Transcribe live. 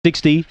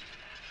$60.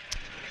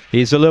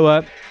 Here's the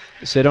lure,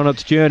 set on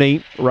its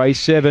journey. Race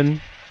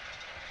 7,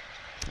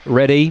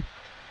 ready.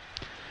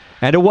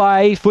 And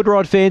away,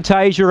 Footrod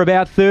Fantasia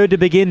about third to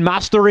begin.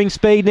 Mustering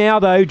speed now,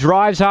 though.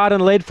 Drives hard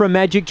and led from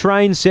Magic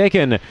Train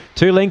second.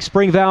 2 lengths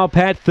Springvale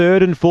Pat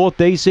third and fourth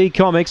DC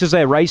Comics as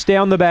they race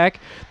down the back.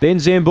 Then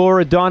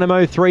Zambora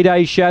Dynamo 3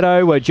 Day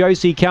Shadow.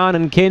 Josie Khan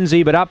and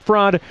Kenzie, but up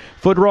front,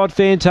 Footrod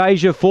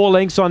Fantasia 4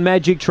 lengths on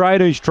Magic Train,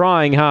 who's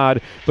trying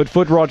hard. But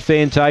Footrod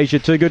Fantasia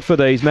too good for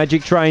these.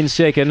 Magic Train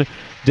second.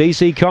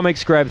 DC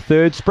Comics grabbed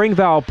third.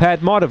 Springvale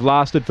Pat might have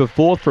lasted for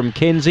fourth from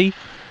Kenzie.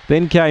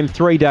 Then came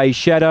 3 Day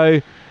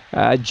Shadow.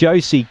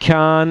 Josie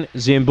Khan,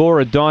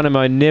 Zambora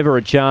Dynamo, never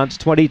a chance.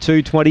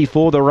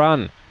 22-24 the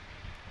run.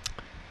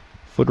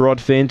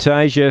 Footrod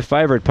Fantasia,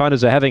 favourite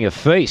punters are having a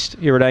feast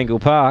here at Angle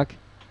Park.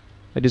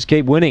 They just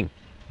keep winning.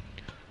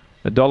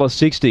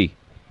 $1.60.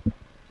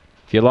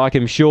 If you like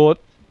them short,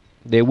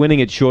 they're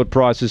winning at short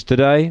prices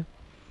today.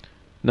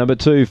 Number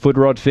 2,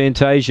 Footrod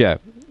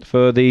Fantasia.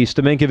 For the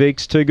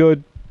Stamenkovics, too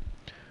good.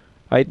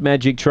 8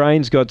 Magic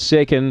Trains got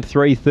second.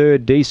 3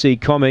 third,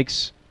 DC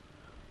Comics.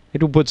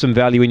 It'll put some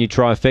value in your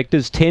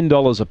trifectas.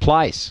 $10 a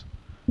place.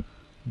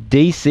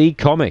 DC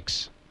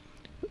Comics.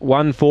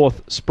 1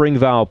 4th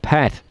Springvale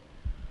Pat.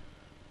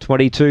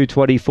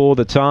 22-24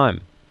 the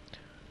time.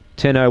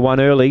 10:01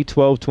 early.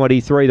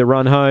 12:23 the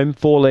run home.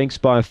 4 lengths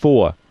by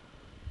 4.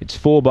 It's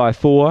 4 by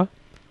 4.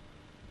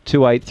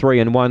 2, 8, 3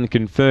 and 1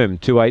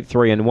 confirmed. 2, 8,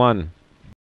 3 and 1.